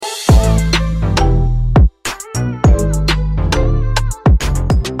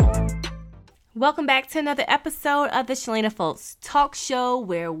Welcome back to another episode of the Shalina Folks Talk Show,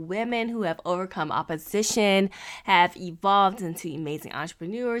 where women who have overcome opposition, have evolved into amazing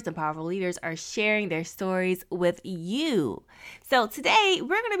entrepreneurs and powerful leaders are sharing their stories with you. So today,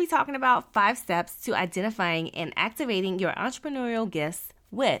 we're going to be talking about 5 steps to identifying and activating your entrepreneurial gifts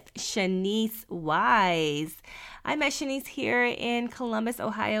with Shaniece Wise. I met Shaniece here in Columbus,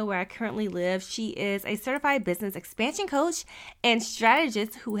 Ohio, where I currently live. She is a certified business expansion coach and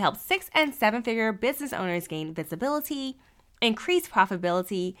strategist who helps 6- and 7-figure business owners gain visibility, increase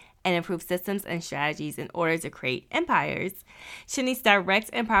profitability, and improve systems and strategies in order to create empires. Shaniece's direct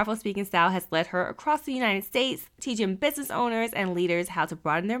and powerful speaking style has led her across the United States, teaching business owners and leaders how to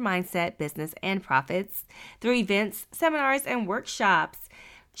broaden their mindset, business, and profits through events, seminars, and workshops.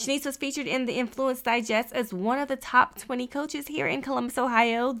 Shaniece was featured in the Influence Digest as one of the top 20 coaches here in Columbus,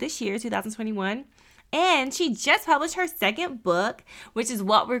 Ohio this year, 2021. And she just published her second book, which is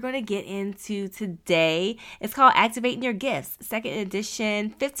what we're going to get into today. It's called Activating Your Gifts, second edition,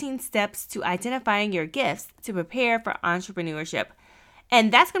 15 Steps to Identifying Your Gifts to Prepare for Entrepreneurship.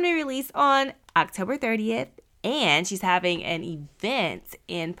 And that's going to be released on October 30th. And she's having an event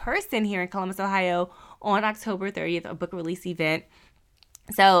in person here in Columbus, Ohio on October 30th, a book release event.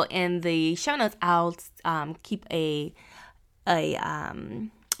 So in the show notes, I'll keep what am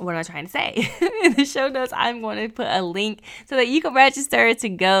I trying to say? In the show notes, I'm going to put a link so that you can register to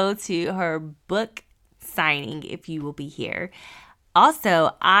go to her book signing if you will be here.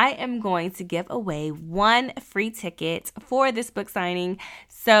 Also, I am going to give away 1 free ticket for this book signing.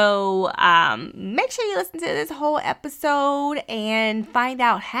 So make sure you listen to this whole episode and find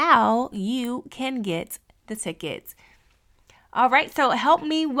out how you can get the ticket. All right, so help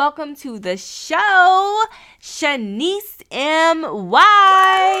me welcome to the show, Shaniece M.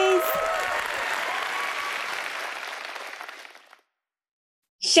 Wise.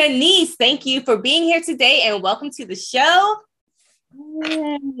 Shaniece, thank you for being here today and welcome to the show.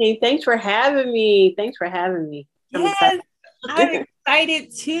 Hey, thanks for having me. Yes, I'm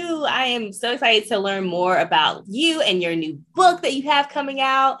excited too. I am so excited to learn more about you and your new book that you have coming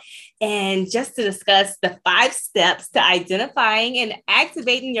out, and just to discuss the 5 steps to identifying and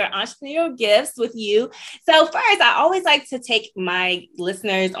activating your entrepreneurial gifts with you. So first, I always like to take my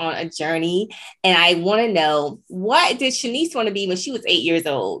listeners on a journey, and I want to know, what did Shaniece want to be when she was 8 years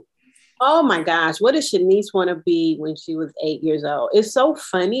old? Oh my gosh, what did Shaniece want to be when she was 8 years old? It's so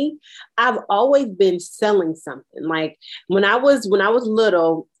funny. I've always been selling something. Like when I was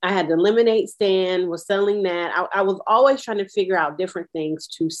little, I had the lemonade stand, was selling that. I was always trying to figure out different things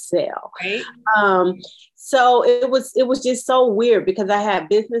to sell. Right. So it was just so weird because I had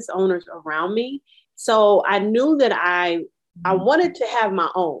business owners around me. So I knew that I wanted to have my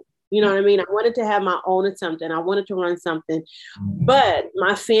own. You know what I mean? I wanted to have my own or something. I wanted to run something. But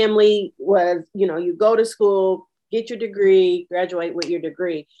my family was, you go to school, get your degree, graduate with your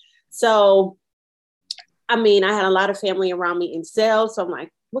degree. So, I had a lot of family around me in sales. So I'm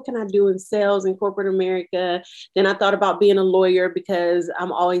like, what can I do in sales in corporate America? Then I thought about being a lawyer because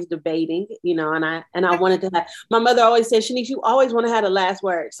I'm always debating, and I wanted to have, my mother always said, Shaniece, you always want to have the last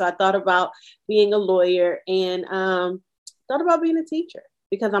word. So I thought about being a lawyer and thought about being a teacher,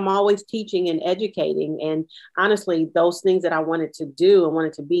 because I'm always teaching and educating. And honestly, those things that I wanted to do and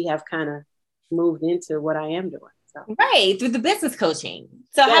wanted to be have kind of moved into what I am doing. So. Right, through the business coaching.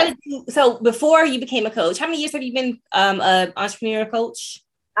 So yes. So before you became a coach, how many years have you been an entrepreneur coach?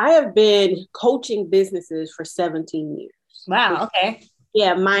 I have been coaching businesses for 17 years. Wow, okay.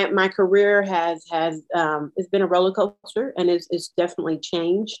 Yeah, my career has it's been a roller coaster, and it's definitely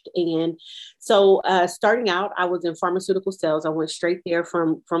changed. And so starting out, I was in pharmaceutical sales. I went straight there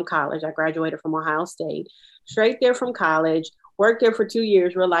from college. I graduated from Ohio State, straight there from college, worked there for 2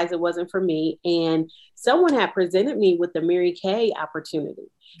 years, realized it wasn't for me. And someone had presented me with the Mary Kay opportunity.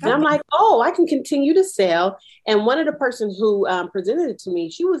 And I'm like, oh, I can continue to sell. And one of the persons who presented it to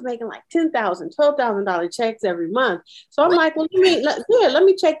me, she was making like $10,000, $12,000 checks every month. So I'm like, well, let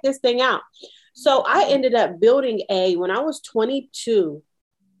me check this thing out. So I ended up when I was 22,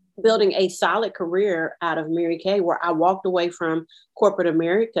 building a solid career out of Mary Kay, where I walked away from corporate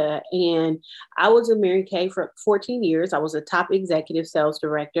America. And I was in Mary Kay for 14 years. I was a top executive sales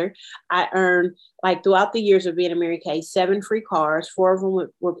director. I earned, throughout the years of being in Mary Kay, 7 free cars. 4 of them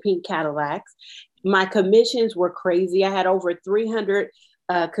were pink Cadillacs. My commissions were crazy. I had over 300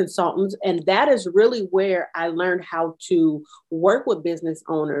 consultants. And that is really where I learned how to work with business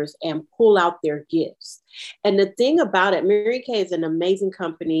owners and pull out their gifts. And the thing about it, Mary Kay is an amazing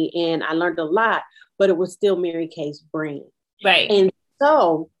company, and I learned a lot, but it was still Mary Kay's brand. Right. And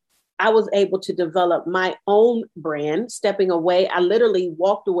so I was able to develop my own brand, stepping away. I literally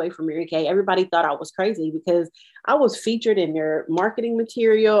walked away from Mary Kay. Everybody thought I was crazy because I was featured in their marketing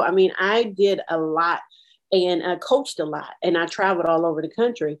material. I mean, I did a lot and I coached a lot and I traveled all over the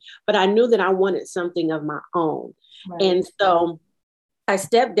country, but I knew that I wanted something of my own. Right. And so I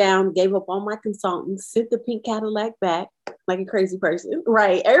stepped down, gave up all my consultants, sent the pink Cadillac back like a crazy person.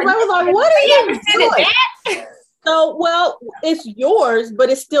 Right. Everybody was like, what are you doing? So, well, it's yours, but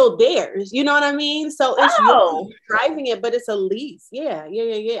it's still theirs. You know what I mean? So it's yours driving it, but it's a lease. Yeah.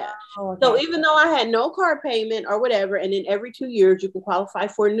 Oh, okay. So even though I had no car payment or whatever, and then every 2 years you can qualify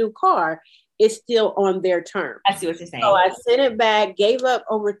for a new car, it's still on their terms. I see what you're saying. So I sent it back, gave up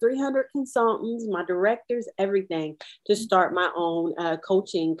over 300 consultants, my directors, everything to start my own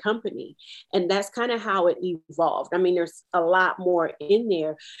coaching company. And that's kind of how it evolved. I mean, there's a lot more in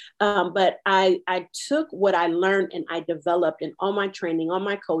there. But I took what I learned and I developed in all my training, all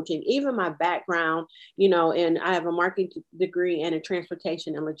my coaching, even my background, you know, and I have a marketing degree and a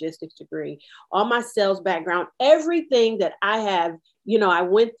transportation and logistics degree, all my sales background, everything that I have, you know, I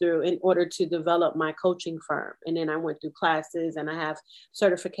went through in order to develop my coaching firm. And then I went through classes and I have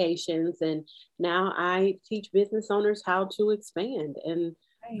certifications. And now I teach business owners how to expand. And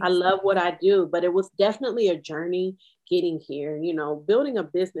nice. I love what I do, but it was definitely a journey getting here. You know, building a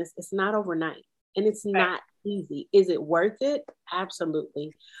business, it's not overnight and it's not easy. Is it worth it?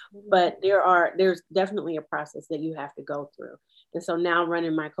 Absolutely. But there's definitely a process that you have to go through. And so now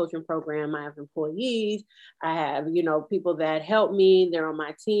running my coaching program, I have employees, I have, you know, people that help me, they're on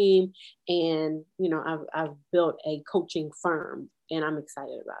my team. And, you know, I've built a coaching firm and I'm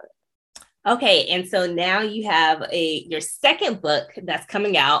excited about it. Okay. And so now you have your second book that's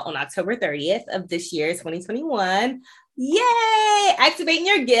coming out on October 30th of this year, 2021. Yay! Activating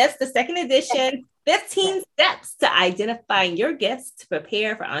Your Gifts, the second edition. 15 steps to identifying your gifts to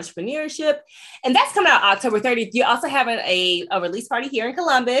prepare for entrepreneurship. And that's coming out October 30th. You also have a release party here in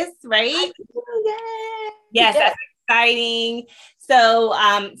Columbus, right? Yes, that's exciting. So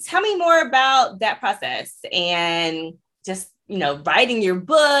tell me more about that process and just, you know, writing your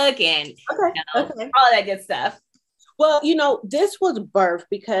book and all that good stuff. Well, you know, this was birthed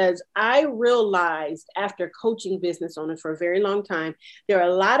because I realized after coaching business owners for a very long time, there are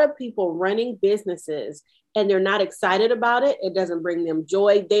a lot of people running businesses and they're not excited about it. It doesn't bring them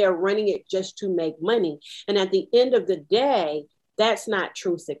joy. They are running it just to make money. And at the end of the day, that's not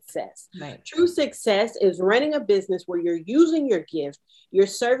true success. Right. True success is running a business where you're using your gift, you're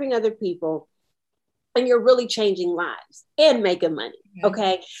serving other people, and you're really changing lives and making money.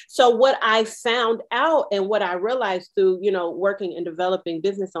 Okay. So what I found out and what I realized through, you know, working and developing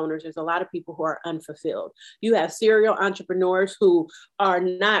business owners, there's a lot of people who are unfulfilled. You have serial entrepreneurs who are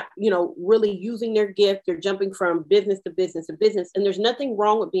not, you know, really using their gift. They're jumping from business to business to business. And there's nothing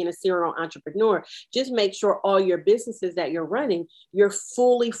wrong with being a serial entrepreneur. Just make sure all your businesses that you're running, you're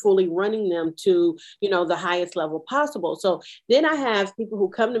fully running them to, you know, the highest level possible. So then I have people who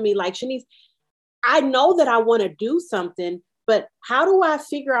come to me like, Shaniece, I know that I want to do something, but how do I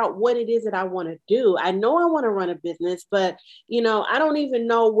figure out what it is that I want to do? I know I want to run a business, but, you know, I don't even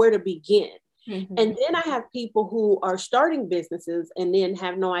know where to begin. Mm-hmm. And then I have people who are starting businesses and then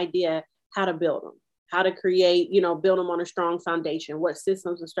have no idea how to build them, how to create, you know, build them on a strong foundation, what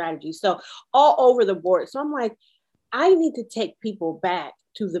systems and strategies. So all over the board. So I'm like, I need to take people back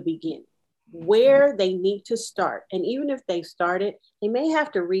to the beginning, where they need to start. And even if they started, they may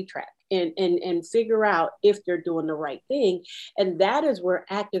have to retract and figure out if they're doing the right thing. And that is where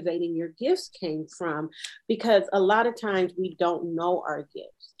activating your gifts came from, because a lot of times we don't know our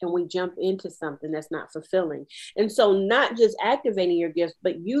gifts and we jump into something that's not fulfilling. And so not just activating your gifts,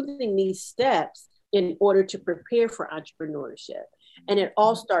 but using these steps in order to prepare for entrepreneurship. And it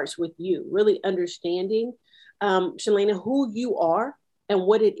all starts with you really understanding, Shalana, who you are and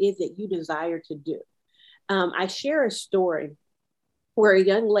what it is that you desire to do. I share a story where a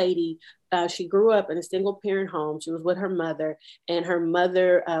young lady, she grew up in a single parent home. She was with her mother, and her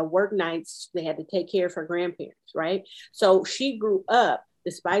mother worked nights. They had to take care of her grandparents, right? So she grew up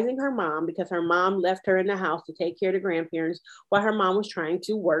despising her mom because her mom left her in the house to take care of the grandparents while her mom was trying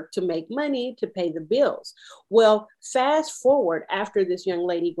to work to make money to pay the bills. Well, fast forward after this young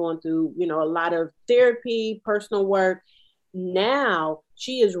lady going through, you know, a lot of therapy, personal work. Now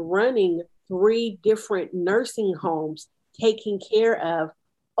she is running 3 different nursing homes taking care of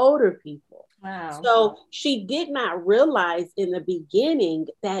older people. Wow. So she did not realize in the beginning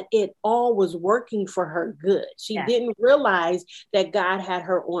that it all was working for her good. She Yeah. didn't realize that God had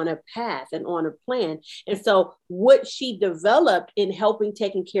her on a path and on a plan. And so what she developed in helping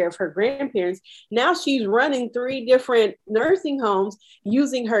taking care of her grandparents, now she's running 3 different nursing homes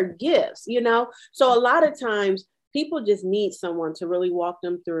using her gifts, you know? So a lot of times people just need someone to really walk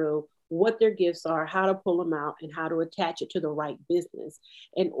them through what their gifts are, how to pull them out, and how to attach it to the right business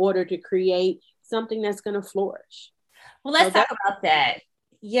in order to create something that's going to flourish. Well, So let's talk about that.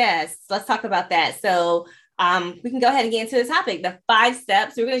 Yes, let's talk about that. So we can go ahead and get into the topic, the 5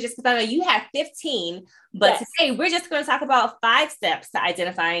 steps. We're going to just, because I know you have 15, but yes. today we're just going to talk about 5 steps to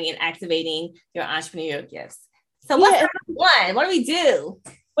identifying and activating your entrepreneurial gifts. So what's number 1? What do we do?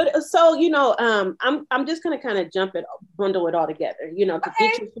 But so, I'm just going to kind of bundle it all together, to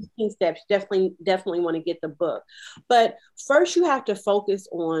get your 15 steps. Definitely want to get the book. But first you have to focus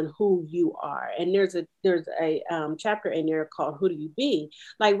on who you are. And there's a chapter in there called Who Do You Be?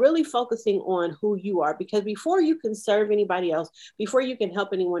 Like really focusing on who you are, because before you can serve anybody else, before you can help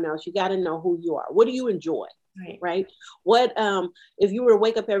anyone else, you got to know who you are. What do you enjoy? Right? What, if you were to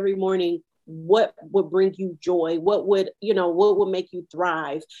wake up every morning, what would bring you joy? What would make you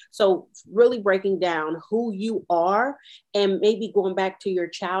thrive? So really breaking down who you are, and maybe going back to your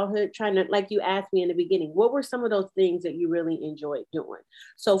childhood, trying to, like you asked me in the beginning, what were some of those things that you really enjoyed doing?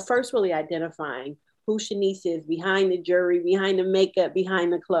 So first, really identifying who Shaniece is behind the jewelry, behind the makeup,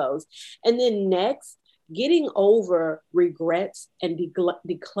 behind the clothes. And then next, getting over regrets and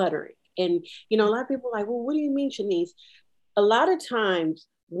decluttering. And, a lot of people are like, well, what do you mean, Shaniece? A lot of times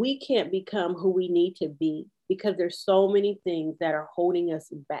we can't become who we need to be because there's so many things that are holding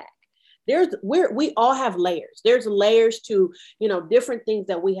us back. We all have layers. There's layers to, different things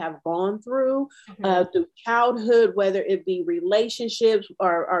that we have gone through, through childhood, whether it be relationships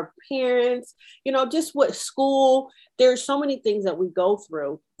or our parents, just what school. There's so many things that we go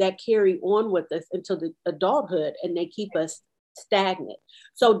through that carry on with us until the adulthood, and they keep us stagnant.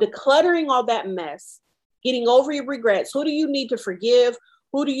 So decluttering all that mess, getting over your regrets. Who do you need to forgive?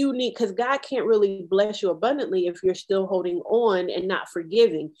 Who do you need? Because God can't really bless you abundantly if you're still holding on and not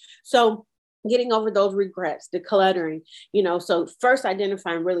forgiving. So getting over those regrets, decluttering, so first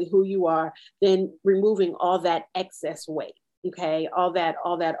identifying really who you are, then removing all that excess weight. Okay, all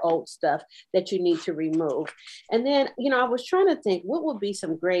that old stuff that you need to remove. And then, I was trying to think what would be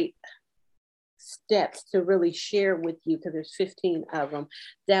some great steps to really share with you, because there's 15 of them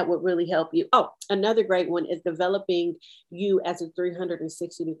that would really help you. Oh, another great one is developing you as a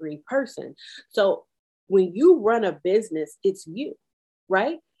 360-degree person. So when you run a business, it's you,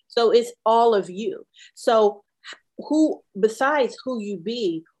 right? So it's all of you. So who, besides who you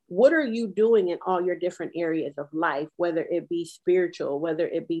be, what are you doing in all your different areas of life, whether it be spiritual, whether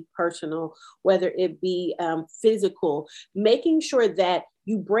it be personal, whether it be physical, making sure that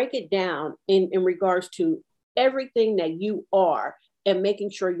you break it down in regards to everything that you are, and making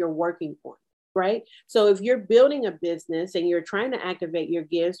sure you're working on it, right? So if you're building a business and you're trying to activate your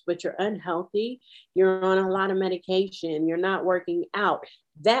gifts, but you're unhealthy, you're on a lot of medication, you're not working out,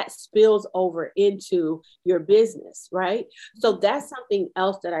 that spills over into your business, right? So that's something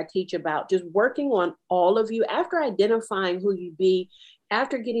else that I teach about, just working on all of you after identifying who you be,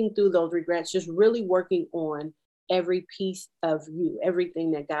 after getting through those regrets, just really working on every piece of you,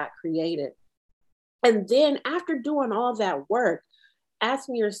 everything that God created. And then after doing all that work,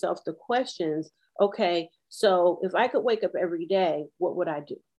 asking yourself the questions, okay, so if I could wake up every day, what would I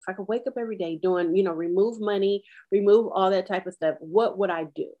do? If I could wake up every day doing, remove money, remove all that type of stuff, what would I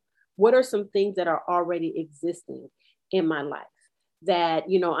do? What are some things that are already existing in my life that,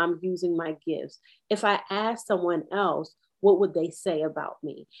 I'm using my gifts? If I ask someone else, what would they say about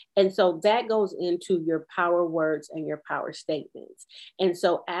me? And so that goes into your power words and your power statements. And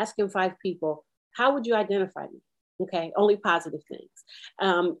so asking 5 people, how would you identify me? Okay, only positive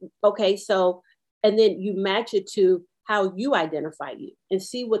things. Okay, so, and then you match it to how you identify you and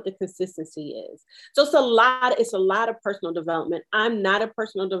see what the consistency is. So it's a lot of personal development. I'm not a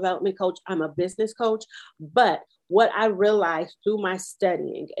personal development coach. I'm a business coach, but what I realized through my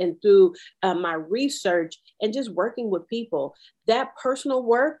studying and through my research and just working with people, that personal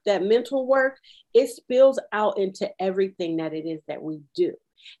work, that mental work, it spills out into everything that it is that we do.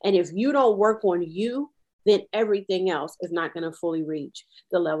 And if you don't work on you, then everything else is not going to fully reach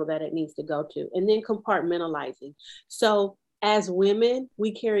the level that it needs to go to. And then compartmentalizing. So as women,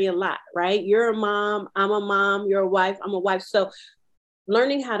 we carry a lot, right? You're a mom, I'm a mom, you're a wife, I'm a wife. So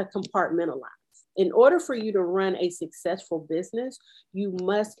learning how to compartmentalize. In order for you to run a successful business, you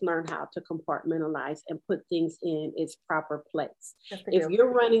must learn how to compartmentalize and put things in its proper place. If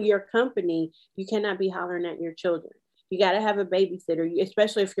you're running your company, you cannot be hollering at your children. You got to have a babysitter,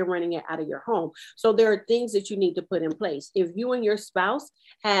 especially if you're running it out of your home. So there are things that you need to put in place. If you and your spouse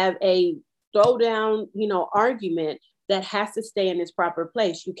have a throwdown, argument, that has to stay in its proper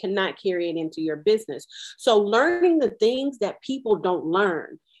place. You cannot carry it into your business. So learning the things that people don't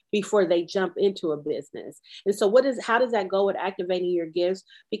learn before they jump into a business. And so how does that go with activating your gifts?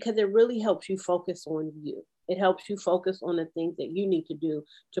 Because it really helps you focus on you. It helps you focus on the things that you need to do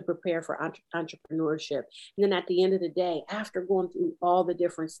to prepare for entrepreneurship. And then at the end of the day, after going through all the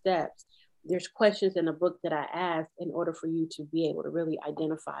different steps, there's questions in the book that I ask in order for you to be able to really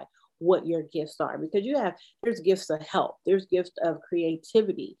identify what your gifts are, because there's gifts of help, there's gifts of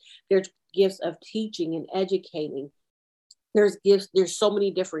creativity, there's gifts of teaching and educating, there's so many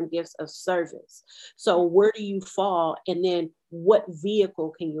different gifts of service. So where do you fall, and then what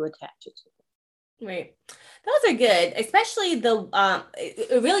vehicle can you attach it to? Right. Those are good, especially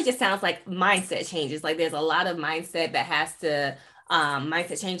it really just sounds like mindset changes. Like there's a lot of mindset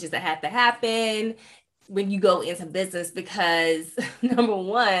changes that have to happen when you go into business, because number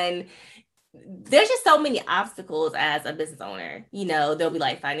one, there's just so many obstacles as a business owner. There'll be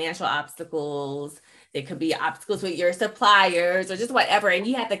like financial obstacles. There could be obstacles with your suppliers or just whatever. And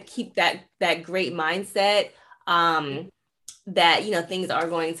you have to keep that great mindset, that, things are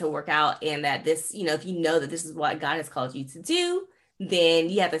going to work out, and that this, if you know that this is what God has called you to do, then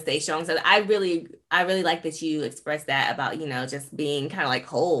you have to stay strong. So I really like that you expressed that about, just being kind of like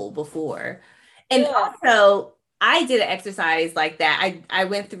whole before. And also, I did an exercise like that. I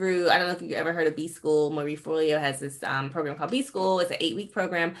went through, I don't know if you ever heard of B School. Marie Forleo has this program called B School. It's an 8-week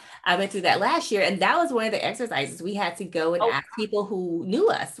program. I went through that last year, and that was one of the exercises. We had to go and ask people who knew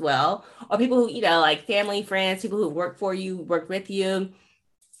us well, or people who, like family, friends, people who work for you, work with you,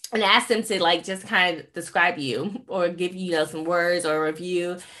 and ask them to like just kind of describe you or give you, some words or a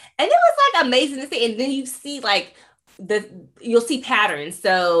review. And it was like amazing to see. And then you see like you'll see patterns.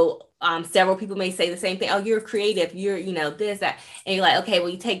 So several people may say the same thing. Oh, you're creative. You're, this, that. And you're like, okay, well,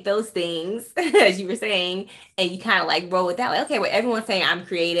 you take those things, as you were saying, and you kind of like roll with that. Like, okay, well, everyone's saying I'm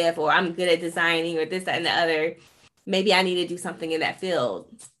creative, or I'm good at designing, or this, that, and the other. Maybe I need to do something in that field.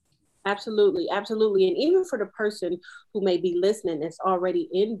 Absolutely. Absolutely. And even for the person who may be listening that's already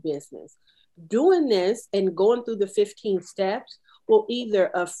in business, doing this and going through the 15 steps will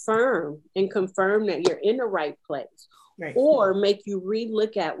either affirm and confirm that you're in the right place, right, or make you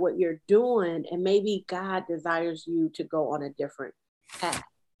relook at what you're doing, and maybe God desires you to go on a different path.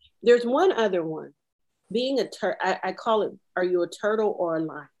 There's one other one. Being I call it, are you a turtle or a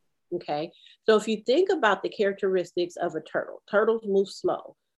lion? Okay. So if you think about the characteristics of a turtle, turtles move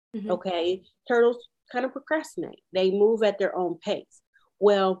slow. Mm-hmm. Okay. Turtles kind of procrastinate. They move at their own pace.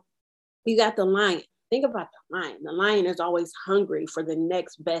 Well, you got the lion. Think about the lion. The lion is always hungry for the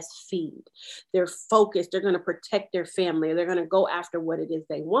next best feed. They're focused. They're going to protect their family. They're going to go after what it is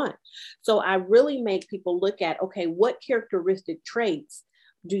they want. So I really make people look at, okay, what characteristic traits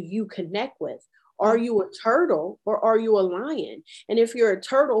do you connect with? Are you a turtle or are you a lion? And if you're a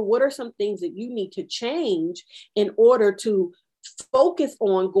turtle, what are some things that you need to change in order to focus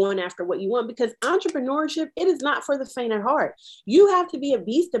on going after what you want? Because entrepreneurship, it is not for the faint of heart. You have to be a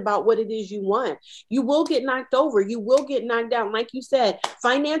beast about what it is you want. You will get knocked over. You will get knocked down. Like you said,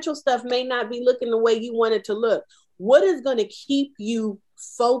 financial stuff may not be looking the way you want it to look. What is going to keep you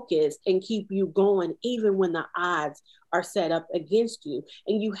focused and keep you going, even when the odds are set up against you?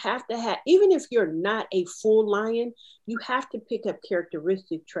 And you have to have, even if you're not a full lion, you have to pick up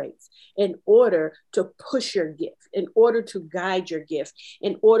characteristic traits in order to push your gift, in order to guide your gift,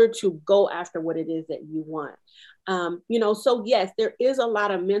 in order to go after what it is that you want. So yes, there is a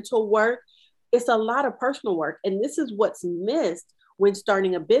lot of mental work. It's a lot of personal work. And this is what's missed when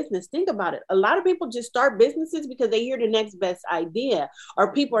starting a business. Think about it. A lot of people just start businesses because they hear the next best idea,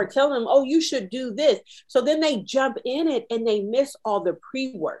 or people are telling them, oh, you should do this. So then they jump in it and they miss all the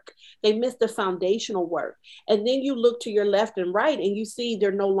pre-work. They miss the foundational work. And then you look to your left and right and you see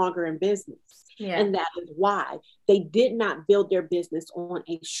they're no longer in business. Yeah. And that is why they did not build their business on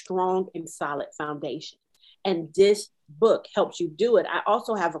a strong and solid foundation. And this book helps you do it. I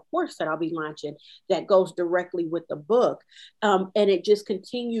also have a course that I'll be launching that goes directly with the book. And it just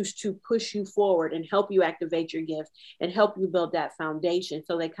continues to push you forward and help you activate your gift and help you build that foundation.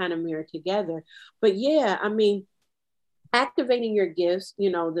 So they kind of mirror together. But yeah, I mean, activating your gifts,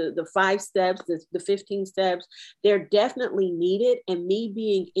 the 5 steps, the 15 steps, they're definitely needed. And me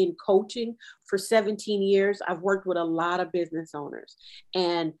being in coaching for 17 years, I've worked with a lot of business owners.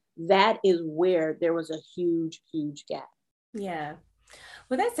 And that is where there was a huge, huge gap. Yeah.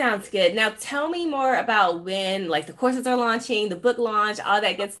 Well, that sounds good. Now tell me more about when like the courses are launching, the book launch, all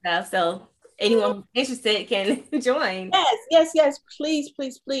that good stuff. So anyone who's interested can join. Yes. Please,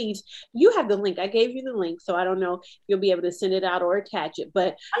 please, please. You have the link. I gave you the link. So I don't know if you'll be able to send it out or attach it.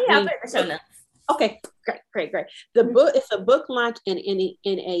 But Oh yeah, I'll put it in the show notes. Okay, great. The book, it's a book launch in a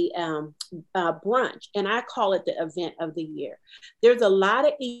brunch, and I call it the event of the year. There's a lot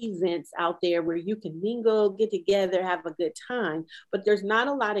of events out there where you can mingle, get together, have a good time, but there's not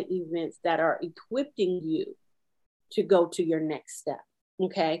a lot of events that are equipping you to go to your next step.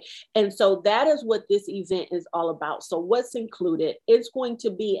 Okay. And so that is what this event is all about. So what's included? It's going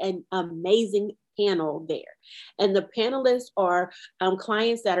to be an amazing panel there. And the panelists are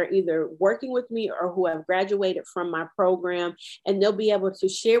clients that are either working with me or who have graduated from my program. And they'll be able to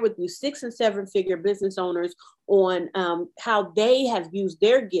share with you 6 and 7 figure business owners on how they have used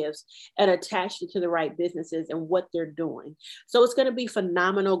their gifts and attached it to the right businesses and what they're doing. So it's going to be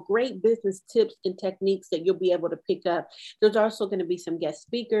phenomenal, great business tips and techniques that you'll be able to pick up. There's also going to be some guest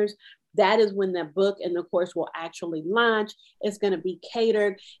speakers. That is when the book and the course will actually launch. It's going to be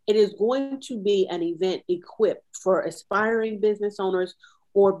catered. It is going to be an event equipped for aspiring business owners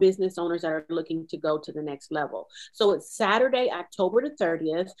or business owners that are looking to go to the next level. So it's Saturday, October the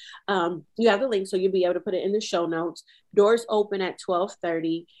 30th. You have the link, so you'll be able to put it in the show notes. Doors open at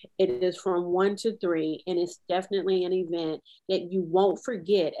 12:30. It is from 1 to 3, and it's definitely an event that you won't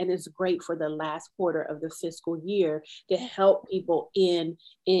forget, and it's great for the last quarter of the fiscal year to help people in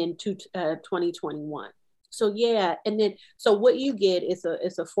 2021. So yeah, and then so what you get is a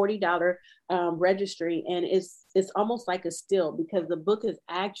 $40 registry, and it's almost like a steal because the book is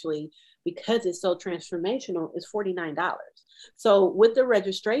actually, because it's so transformational, is $49. So with the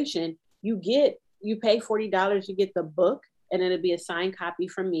registration, you pay $40, you get the book, and it'll be a signed copy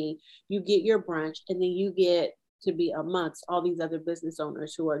from me. You get your brunch, and then you get to be amongst all these other business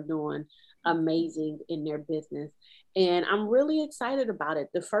owners who are doing amazing in their business. And I'm really excited about it.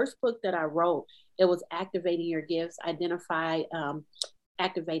 The first book that I wrote, it was Activating Your Gifts, Identify,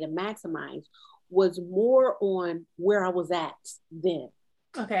 Activate, and Maximize, was more on where I was at then.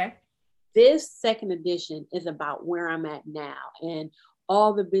 Okay. This second edition is about where I'm at now and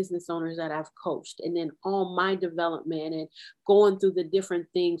all the business owners that I've coached, and then all my development and going through the different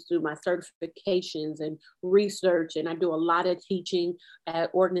things through my certifications and research. And I do a lot of teaching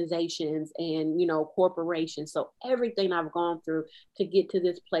at organizations and, corporations. So everything I've gone through to get to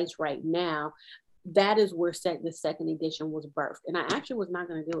this place right now, that is where the second edition was birthed. And I actually was not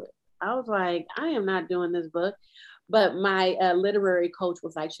going to do it. I was like, I am not doing this book. But my literary coach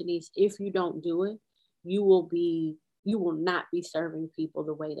was like, Shaniece, if you don't do it, you will not be serving people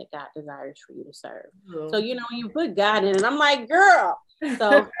the way that God desires for you to serve. Mm-hmm. So, you put God in it. I'm like, girl.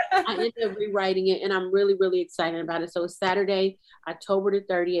 So I ended up rewriting it, and I'm really, really excited about it. So it's Saturday, October the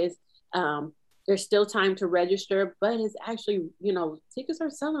 30th. There's still time to register, but it's actually, tickets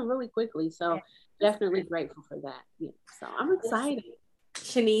are selling really quickly. So definitely grateful for that. Yeah. So I'm excited.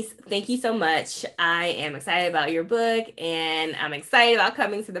 Shaniece, thank you so much. I am excited about your book, and I'm excited about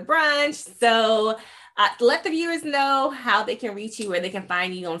coming to the brunch. So let the viewers know how they can reach you, where they can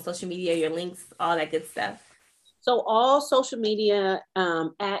find you on social media, your links, all that good stuff. So all social media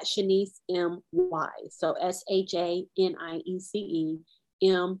at Shaniece M. Wise. So SHANIECE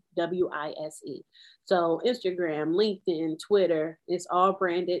MWISE. So Instagram, LinkedIn, Twitter, it's all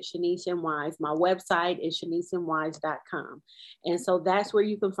branded Shaniece M. Wise. My website is ShanieceMWise.com. And so that's where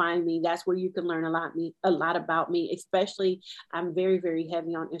you can find me. That's where you can learn a lot about me, especially I'm very, very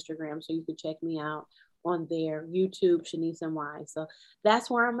heavy on Instagram. So you can check me out on there, YouTube, Shaniece M. Wise. So that's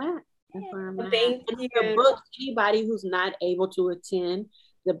where I'm at. That's where I'm at. Thank you. The book, anybody who's not able to attend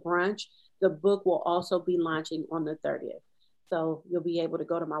the brunch, the book will also be launching on the 30th. So you'll be able to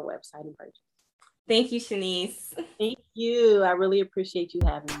go to my website and purchase. Thank you, Shaniece. Thank you. I really appreciate you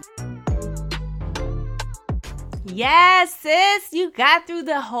having me. Yes, sis, you got through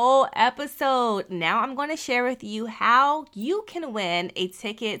the whole episode. Now I'm going to share with you how you can win a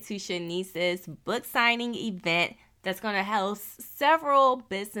ticket to Shaniece's book signing event that's going to host several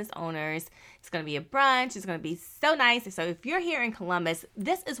business owners. It's going to be a brunch. It's going to be so nice. So if you're here in Columbus,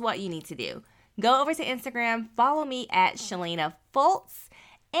 this is what you need to do. Go over to Instagram, follow me at Shalina Fultz,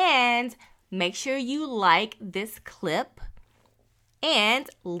 and make sure you like this clip and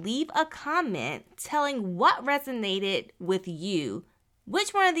leave a comment telling what resonated with you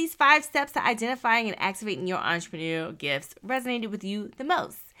Which one of these 5 steps to identifying and activating your entrepreneurial gifts resonated with you the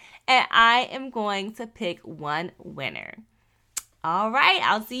most? And I am going to pick one winner. All right,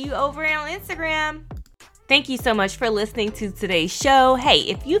 I'll see you over on Instagram. Thank you so much for listening to today's show. Hey,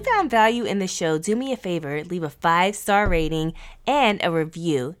 if you found value in the show, do me a favor, leave a 5-star rating and a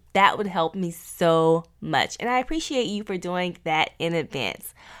review. That would help me so much, and I appreciate you for doing that in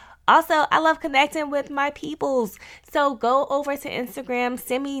advance. Also, I love connecting with my peoples. So go over to Instagram,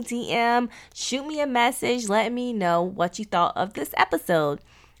 send me a DM, shoot me a message, let me know what you thought of this episode.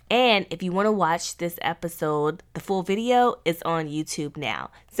 And if you want to watch this episode, the full video is on YouTube now.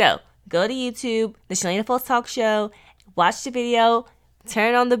 So go to YouTube, The Shaniece Folks Talk Show, watch the video,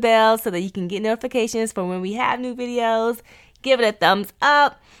 turn on the bell so that you can get notifications for when we have new videos, give it a thumbs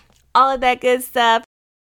up, all of that good stuff.